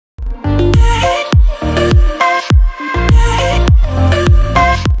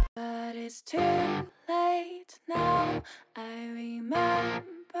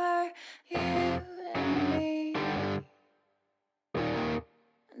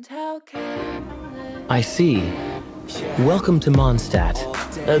I see. Welcome to Mondstadt.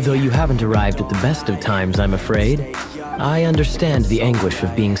 Though you haven't arrived at the best of times, I'm afraid. I understand the anguish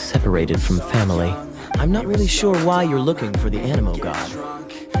of being separated from family. I'm not really sure why you're looking for the Animo God.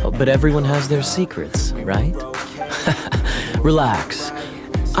 But everyone has their secrets, right? Relax.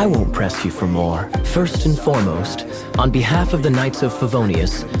 I won't press you for more. First and foremost, on behalf of the Knights of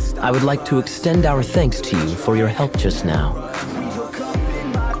Favonius, I would like to extend our thanks to you for your help just now.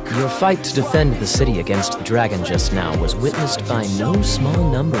 Your fight to defend the city against the dragon just now was witnessed by no small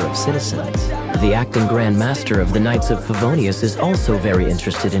number of citizens. The acting Grand Master of the Knights of Favonius is also very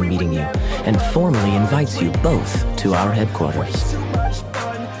interested in meeting you, and formally invites you both to our headquarters.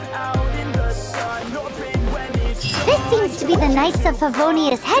 This seems to be the Knights of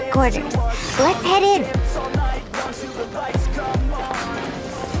Favonius headquarters. Let's head in.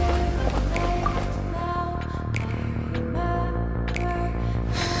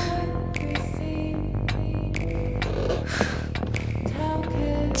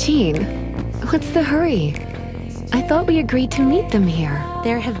 Jean, what's the hurry? I thought we agreed to meet them here.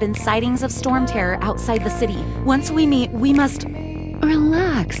 There have been sightings of storm terror outside the city. Once we meet, we must...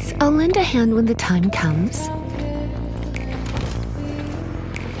 Relax. I'll lend a hand when the time comes.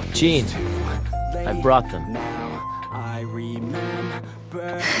 Jean, I brought them. I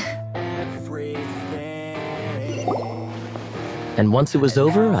remember everything. And once it was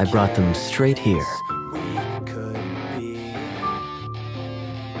over, I brought them straight here.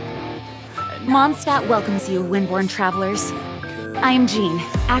 Mondstadt welcomes you, Windborn travelers. I am Jean,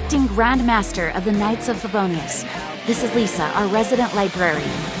 acting Grand Master of the Knights of Favonius. This is Lisa, our resident librarian.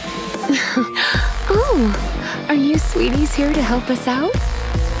 Oh, are you sweeties here to help us out?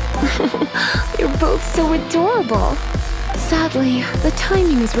 You're both so adorable. Sadly, the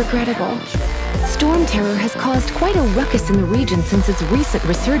timing is regrettable. Storm terror has caused quite a ruckus in the region since its recent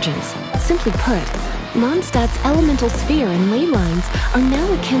resurgence. Simply put, Mondstadt's elemental sphere and ley lines are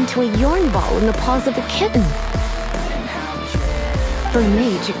now akin to a yarn ball in the paws of a kitten. For a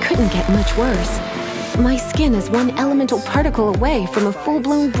mage, it couldn't get much worse. My skin is one elemental particle away from a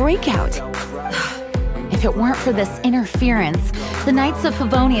full-blown breakout. If it weren't for this interference, the Knights of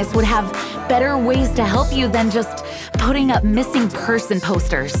Favonius would have better ways to help you than just putting up missing person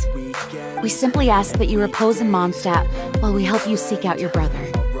posters. We simply ask that you repose in Mondstadt while we help you seek out your brother.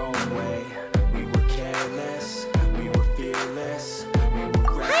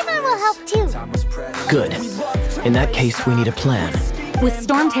 Paimon will help too. Good. In that case, we need a plan. With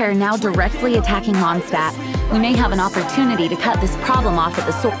storm terror now directly attacking Mondstadt, we may have an opportunity to cut this problem off at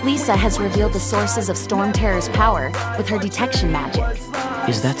the source. Lisa has revealed the sources of storm terror's power with her detection magic.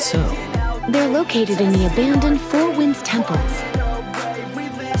 Is that so? They're located in the abandoned Four Winds temples.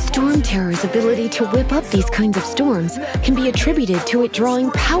 Storm terror's ability to whip up these kinds of storms can be attributed to it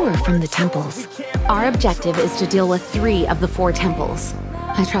drawing power from the temples. Our objective is to deal with 3 of the 4 temples.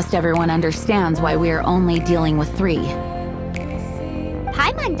 I trust everyone understands why we are only dealing with 3.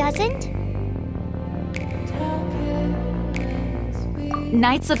 Paimon doesn't.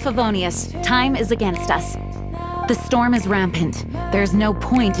 Knights of Favonius, time is against us. The storm is rampant. There's no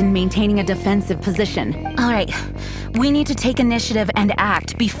point in maintaining a defensive position. All right, we need to take initiative and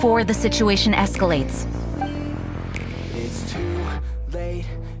act before the situation escalates. It's too late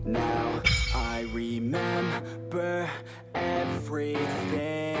now. I remember everything.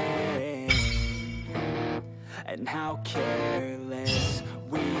 And how careless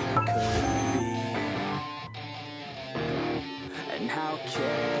we could be. And how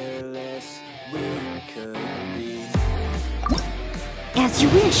careless we could be. As you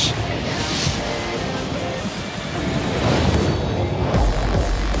wish.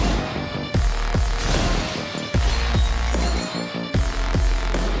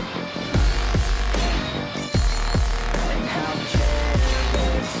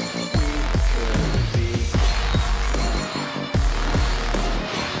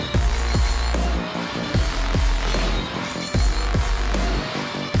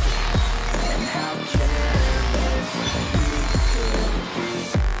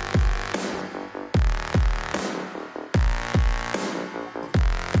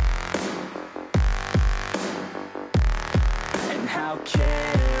 How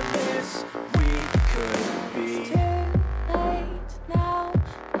careless we could be. It's too late now.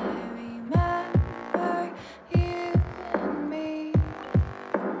 I remember you and me.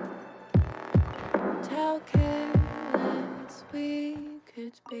 And how careless we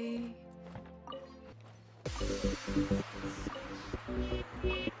could be.